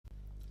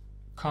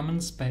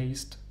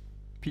Commons-based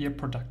peer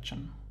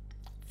production.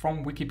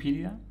 From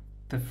Wikipedia,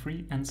 the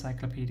free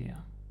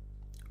encyclopedia.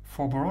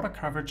 For broader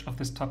coverage of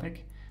this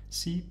topic,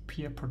 see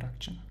peer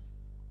production.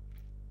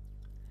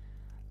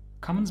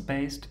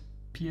 Commons-based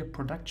peer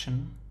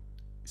production,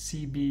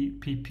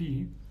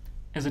 CBPP,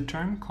 is a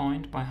term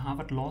coined by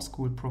Harvard Law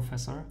School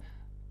professor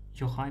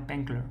Yochai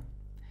Benkler.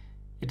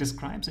 It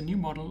describes a new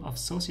model of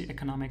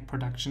socioeconomic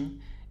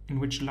production in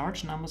which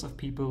large numbers of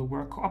people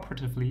work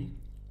cooperatively,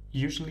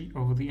 usually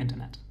over the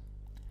internet.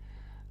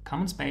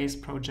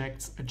 Commons-based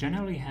projects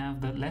generally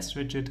have the less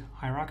rigid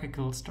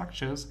hierarchical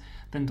structures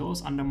than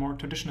those under more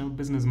traditional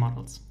business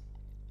models.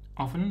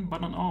 Often, but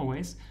not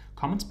always,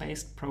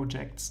 commons-based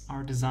projects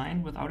are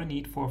designed without a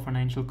need for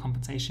financial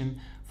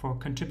compensation for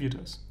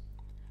contributors.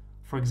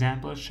 For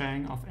example,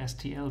 sharing of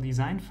STL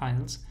design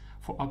files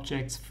for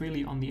objects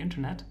freely on the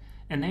internet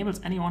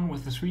enables anyone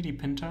with a 3D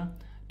printer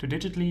to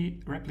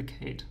digitally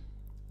replicate,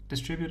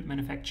 distribute,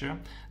 manufacture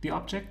the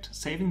object,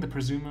 saving the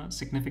prosumer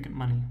significant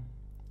money.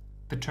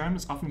 The term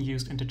is often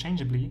used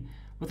interchangeably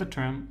with the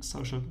term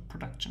social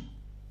production.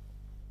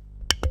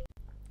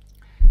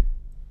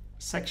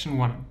 Section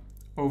 1.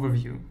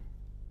 Overview.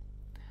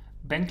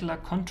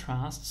 Benkler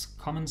contrasts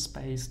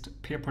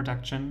commons-based peer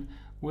production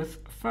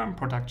with firm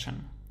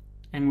production,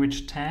 in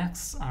which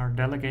tasks are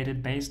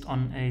delegated based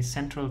on a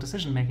central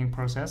decision-making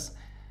process,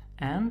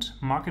 and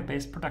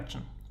market-based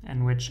production,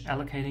 in which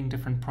allocating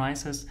different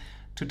prices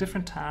to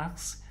different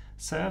tasks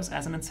serves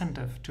as an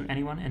incentive to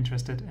anyone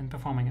interested in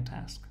performing a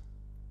task.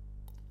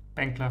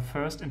 Benkler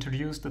first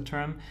introduced the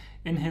term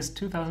in his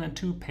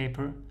 2002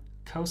 paper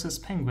Coase's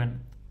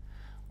Penguin,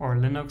 or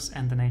Linux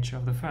and the Nature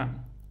of the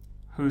Firm,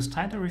 whose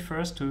title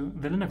refers to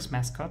the Linux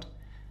mascot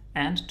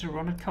and to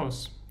Ronald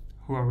Coase,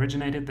 who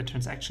originated the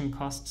transaction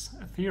costs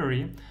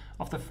theory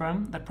of the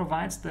firm that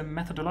provides the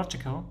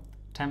methodological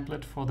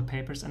template for the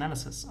paper's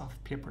analysis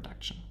of peer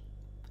production.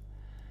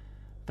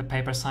 The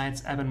paper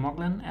cites Eben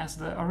Moglen as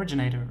the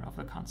originator of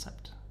the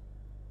concept.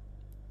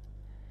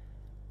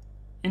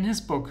 In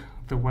his book,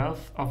 The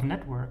Wealth of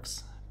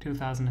Networks,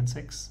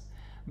 2006,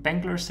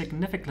 Benkler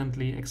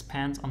significantly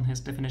expands on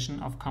his definition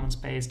of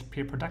commons-based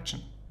peer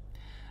production.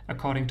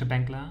 According to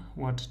Benkler,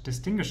 what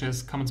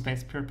distinguishes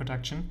commons-based peer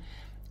production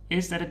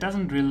is that it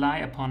doesn't rely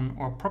upon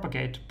or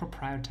propagate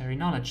proprietary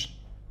knowledge.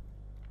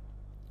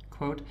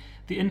 Quote,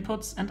 "The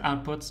inputs and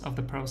outputs of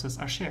the process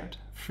are shared,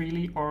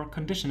 freely or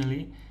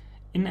conditionally,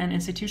 in an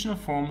institutional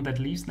form that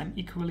leaves them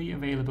equally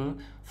available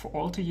for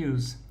all to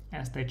use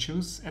as they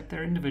choose at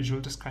their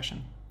individual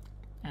discretion."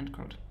 End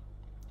quote.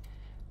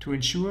 To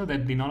ensure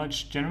that the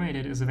knowledge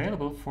generated is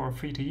available for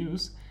free to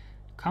use,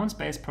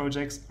 commons-based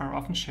projects are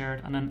often shared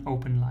on an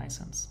open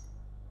license.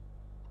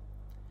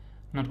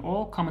 Not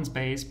all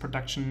commons-based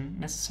production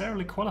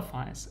necessarily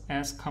qualifies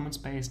as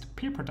commons-based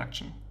peer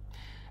production.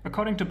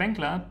 According to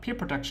Benkler, peer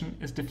production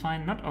is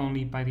defined not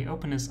only by the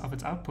openness of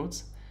its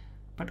outputs,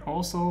 but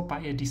also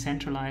by a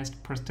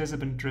decentralized,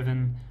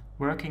 participant-driven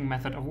working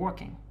method of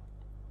working.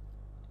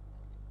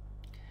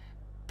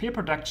 Peer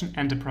production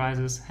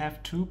enterprises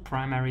have two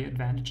primary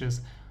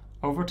advantages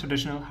over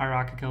traditional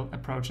hierarchical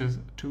approaches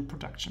to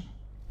production.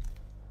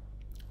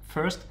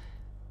 First,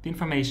 the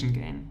information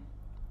gain.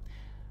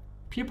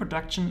 Peer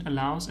production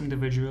allows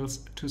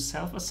individuals to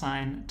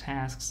self-assign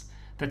tasks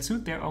that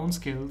suit their own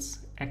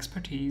skills,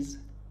 expertise,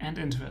 and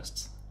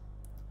interests.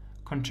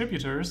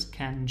 Contributors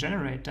can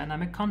generate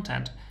dynamic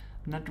content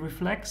that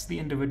reflects the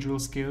individual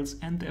skills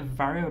and the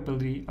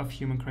variability of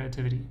human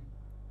creativity.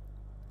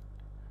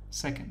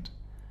 Second,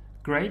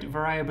 great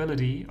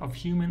variability of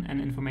human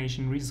and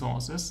information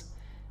resources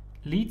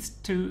leads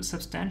to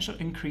substantial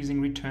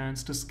increasing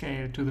returns to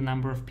scale to the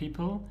number of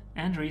people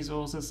and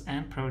resources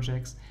and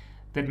projects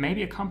that may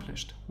be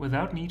accomplished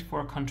without need for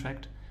a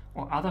contract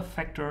or other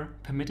factor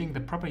permitting the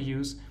proper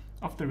use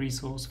of the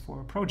resource for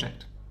a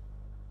project.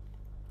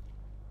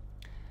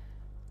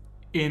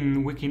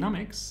 In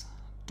Wikinomics,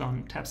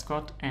 Don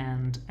Tapscott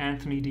and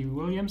Anthony D.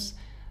 Williams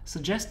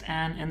suggest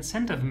an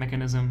incentive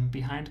mechanism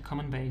behind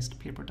common-based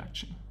peer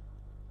production.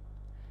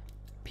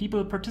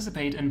 People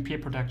participate in peer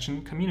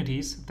production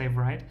communities, they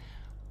write,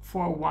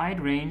 for a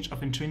wide range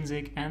of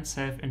intrinsic and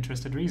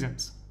self-interested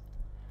reasons.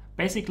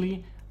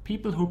 Basically,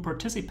 people who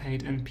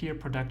participate in peer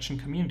production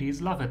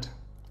communities love it.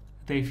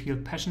 They feel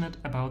passionate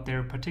about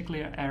their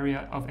particular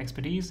area of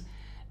expertise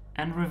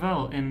and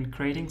revel in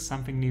creating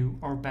something new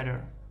or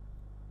better.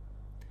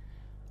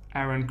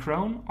 Aaron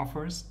Crone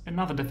offers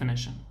another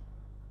definition.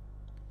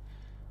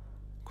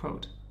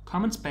 Quote,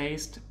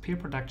 "Commons-based peer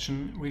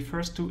production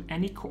refers to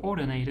any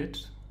coordinated,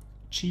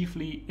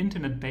 chiefly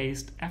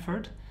internet-based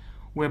effort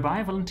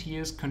whereby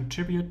volunteers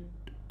contribute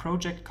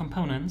project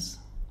components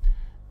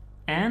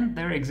and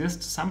there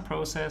exists some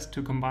process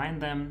to combine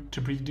them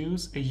to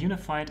produce a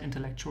unified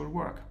intellectual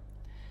work.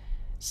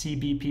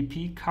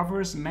 CBPP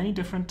covers many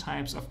different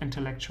types of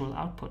intellectual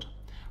output,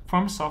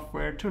 from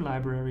software to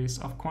libraries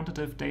of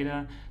quantitative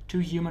data to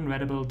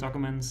human-readable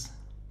documents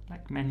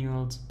like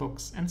manuals,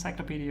 books,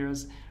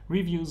 encyclopedias,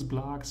 reviews,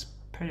 blogs,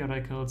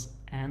 periodicals,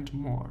 and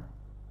more."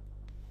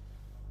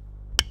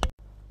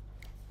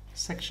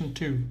 Section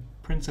 2.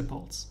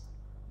 principles.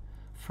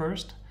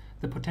 First,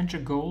 the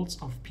potential goals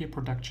of peer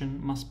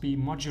production must be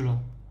modular.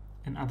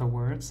 In other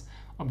words,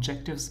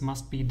 objectives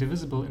must be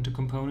divisible into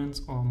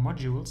components or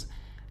modules,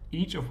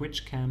 each of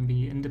which can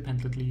be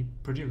independently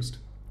produced.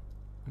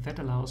 That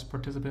allows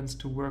participants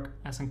to work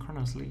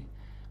asynchronously,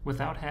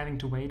 without having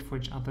to wait for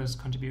each other's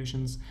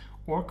contributions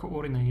or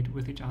coordinate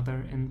with each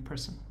other in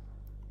person.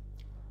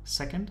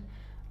 Second,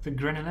 the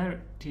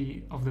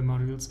granularity of the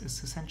modules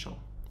is essential.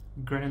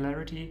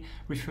 Granularity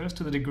refers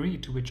to the degree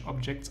to which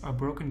objects are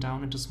broken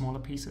down into smaller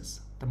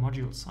pieces, the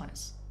module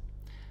size.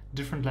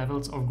 Different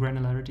levels of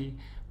granularity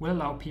will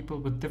allow people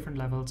with different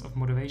levels of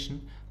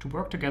motivation to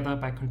work together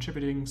by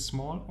contributing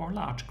small or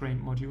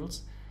large-grained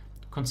modules,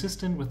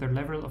 consistent with their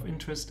level of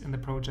interest in the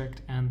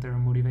project and their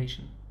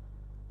motivation.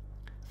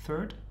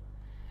 Third,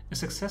 a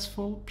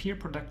successful peer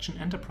production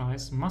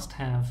enterprise must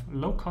have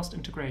low-cost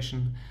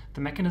integration,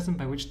 the mechanism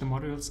by which the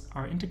modules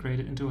are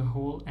integrated into a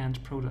whole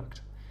end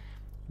product.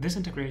 This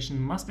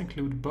integration must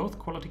include both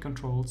quality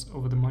controls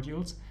over the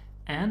modules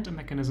and a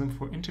mechanism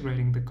for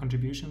integrating the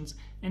contributions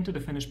into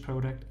the finished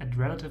product at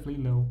relatively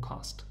low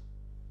cost.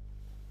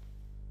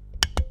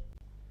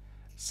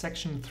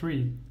 Section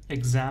 3.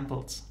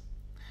 Examples.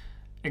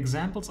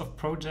 Examples of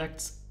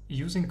projects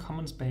using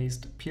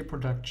commons-based peer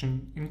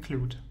production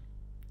include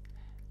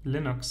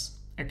Linux,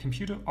 a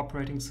computer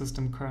operating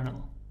system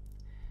kernel.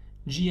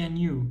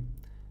 GNU,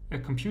 a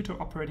computer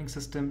operating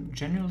system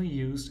generally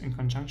used in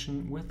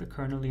conjunction with the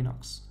kernel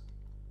Linux.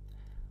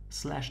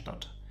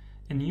 Slashdot,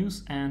 a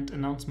news and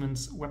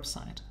announcements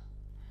website.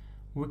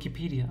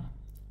 Wikipedia,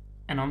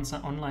 an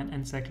online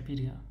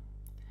encyclopedia.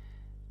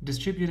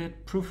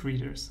 Distributed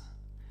proofreaders,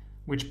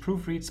 which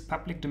proofreads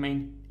public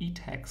domain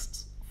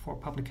e-texts for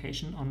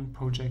publication on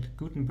Project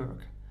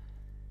Gutenberg.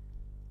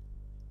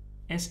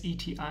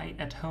 SETI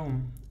at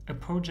Home, a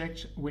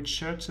project which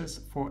searches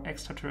for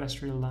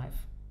extraterrestrial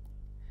life.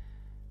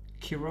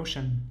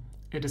 Kiroshan,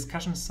 a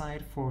discussion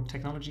site for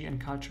technology and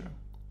culture.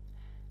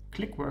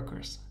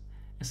 Clickworkers,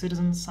 a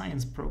citizen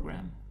science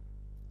program.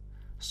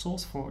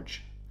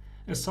 SourceForge,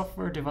 a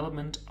software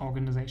development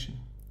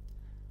organization.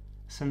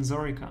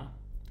 Sensorica,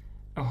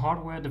 a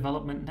hardware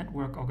development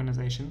network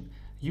organization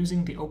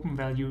using the Open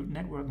Value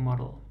Network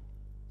model.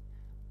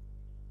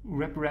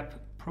 RepRep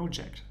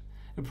project,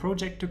 a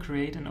project to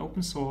create an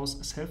open source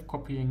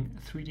self-copying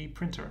 3D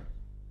printer.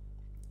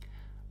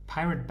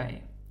 Pirate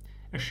Bay,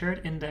 a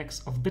shared index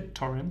of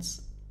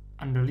BitTorrents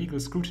under legal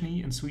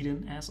scrutiny in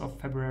Sweden as of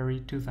February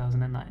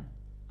 2009.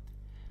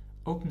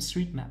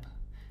 OpenStreetMap,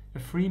 a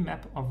free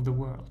map of the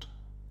world.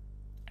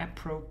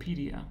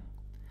 Appropedia,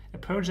 a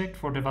project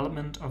for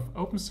development of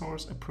open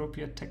source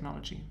appropriate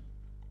technology.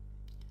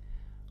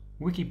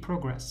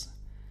 Wikiprogress,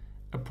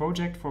 a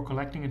project for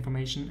collecting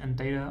information and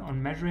data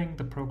on measuring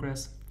the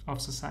progress of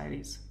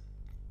societies.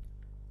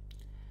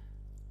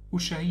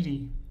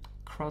 Ushahidi,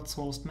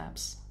 crowdsourced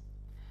maps.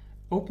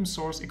 Open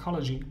Source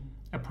Ecology,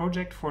 a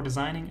project for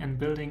designing and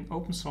building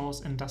open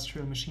source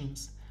industrial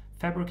machines,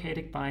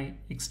 fabricated by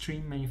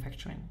extreme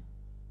manufacturing.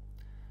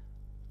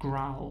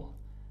 Growl,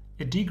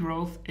 a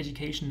degrowth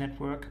education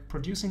network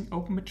producing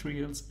open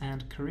materials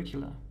and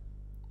curricula.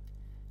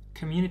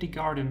 Community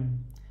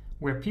Garden,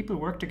 where people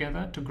work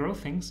together to grow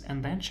things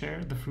and then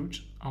share the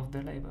fruit of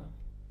their labor.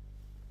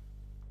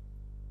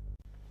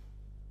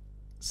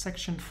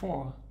 Section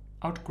 4.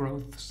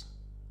 Outgrowths.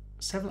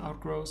 Several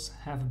outgrowths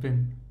have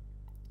been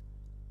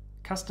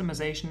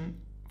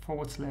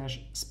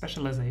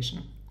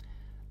customization/specialization.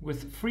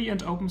 With free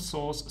and open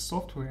source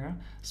software,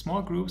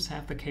 small groups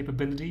have the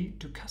capability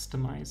to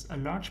customize a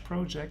large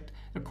project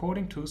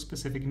according to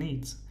specific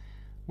needs.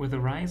 With the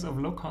rise of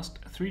low-cost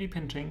 3D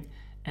printing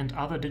and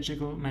other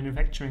digital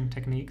manufacturing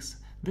techniques,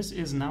 this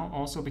is now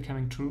also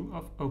becoming true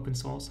of open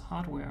source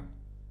hardware.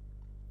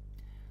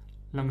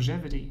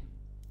 Longevity.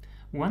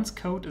 Once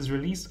code is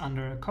released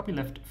under a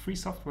copyleft free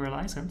software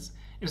license,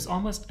 it is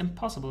almost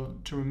impossible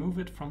to remove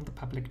it from the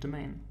public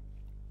domain.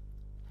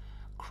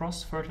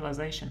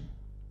 Cross-fertilization.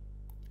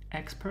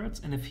 Experts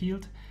in a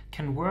field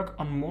can work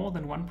on more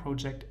than one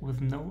project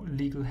with no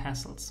legal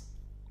hassles.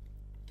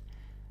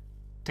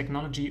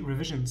 Technology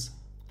revisions.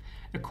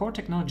 A core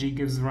technology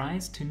gives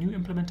rise to new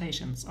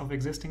implementations of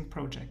existing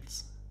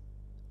projects.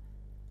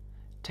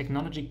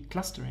 Technology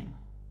clustering.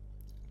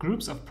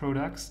 Groups of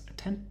products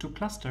tend to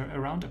cluster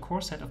around a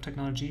core set of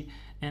technology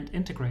and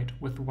integrate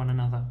with one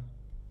another.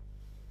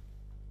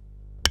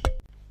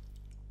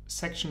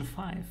 Section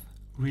 5.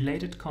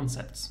 Related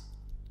concepts.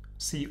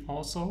 See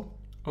also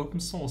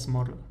Open source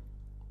model.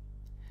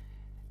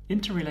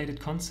 Interrelated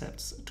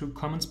concepts to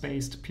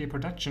commons-based peer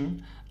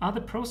production are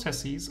the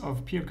processes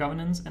of peer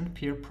governance and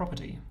peer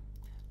property.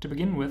 To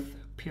begin with,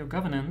 peer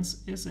governance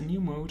is a new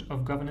mode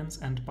of governance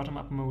and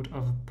bottom-up mode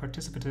of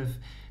participative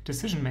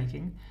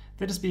decision-making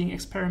that is being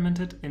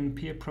experimented in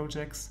peer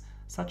projects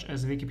such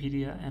as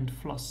Wikipedia and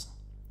FLOSS.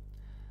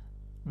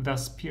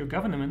 Thus, peer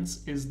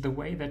governance is the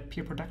way that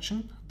peer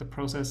production, the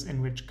process in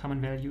which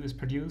common value is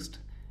produced,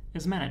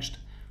 is managed.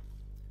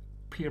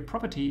 Peer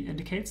property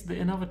indicates the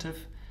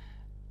innovative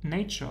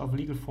nature of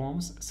legal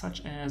forms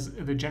such as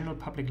the general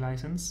public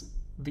license,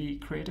 the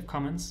Creative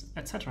Commons,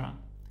 etc.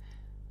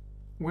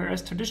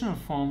 Whereas traditional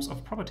forms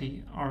of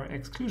property are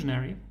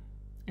exclusionary,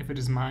 if it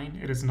is mine,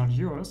 it is not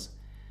yours,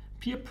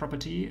 peer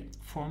property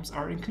forms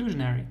are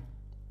inclusionary.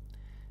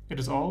 It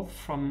is all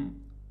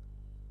from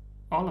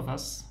all of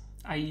us,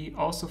 i.e.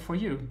 also for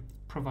you,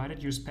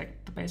 provided you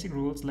respect the basic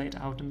rules laid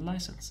out in the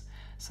license,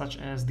 such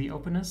as the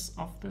openness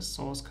of the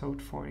source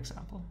code, for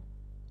example.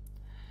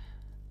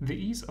 The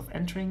ease of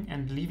entering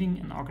and leaving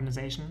an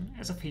organization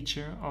is a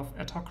feature of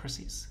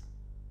autocracies.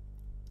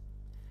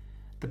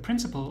 The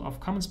principle of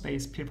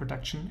commons-based peer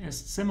production is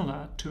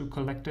similar to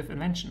collective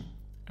invention,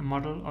 a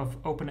model of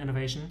open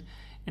innovation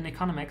in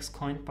economics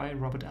coined by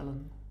Robert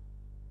Allen.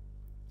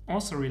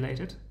 Also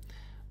related,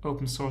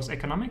 open source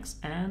economics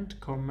and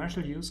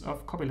commercial use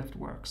of copyleft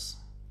works.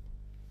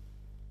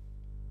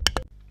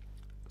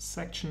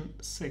 Section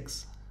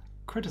 6.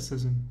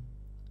 Criticism.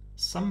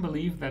 Some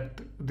believe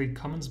that the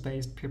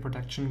commons-based peer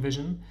production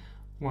vision,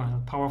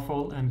 while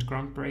powerful and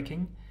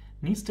groundbreaking,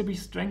 needs to be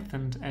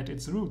strengthened at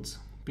its roots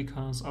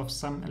because of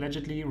some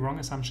allegedly wrong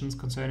assumptions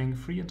concerning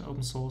free and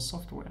open source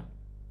software.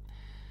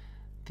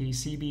 The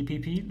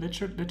CBPP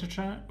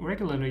literature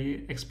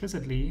regularly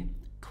explicitly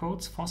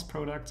quotes FOSS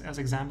products as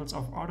examples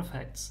of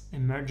artifacts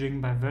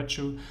emerging by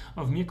virtue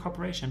of mere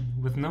cooperation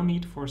with no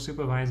need for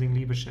supervising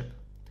leadership,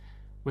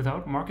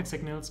 without market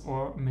signals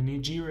or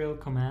managerial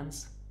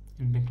commands,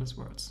 in Winkler's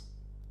words.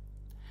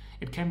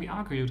 It can be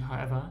argued,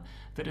 however,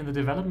 that in the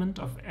development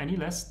of any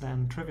less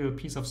than trivial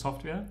piece of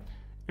software,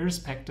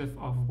 irrespective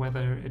of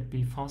whether it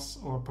be FOSS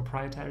or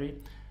proprietary,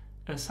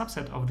 a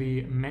subset of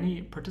the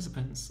many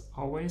participants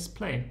always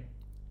play,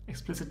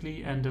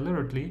 explicitly and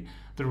deliberately,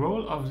 the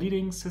role of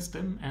leading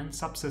system and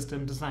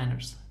subsystem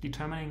designers,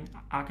 determining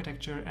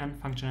architecture and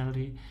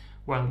functionality,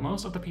 while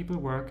most of the people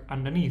work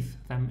underneath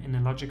them in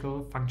a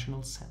logical,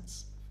 functional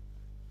sense.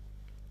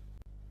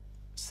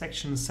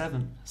 Section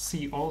 7.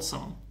 See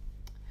also.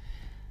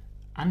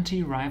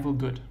 Anti-rival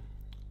good.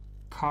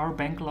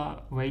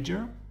 Car-Bankler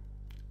wager.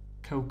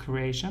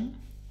 Co-creation.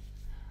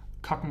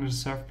 Cognitive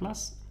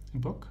surplus, a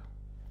book.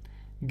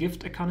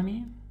 Gift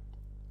economy.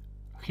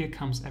 Here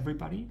comes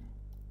everybody.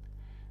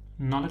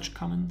 Knowledge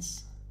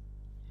commons.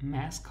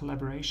 Mass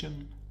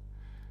collaboration.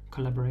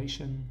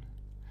 Collaboration.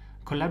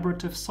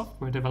 Collaborative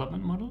software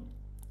development model.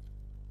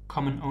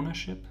 Common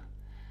ownership.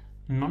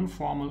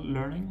 Non-formal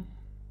learning.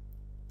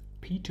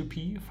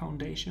 P2P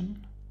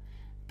foundation.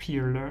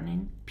 Peer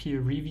learning, peer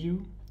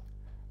review.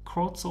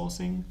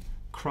 Crowdsourcing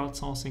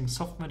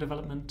software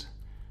development.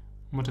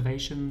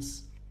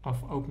 Motivations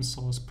of open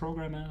source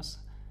programmers.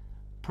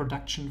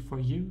 Production for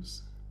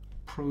use.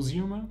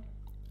 Prosumer.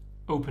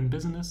 Open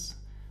business.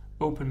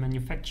 Open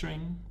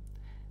manufacturing.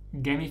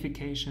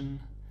 Gamification.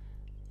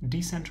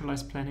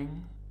 Decentralized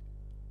planning.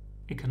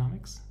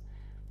 Economics.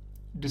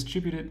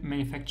 Distributed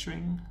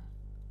manufacturing.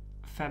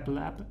 Fab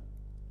Lab.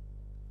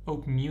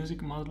 Open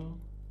music model.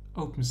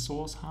 Open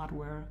source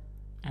hardware.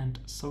 And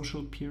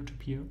social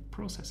peer-to-peer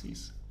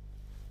processes.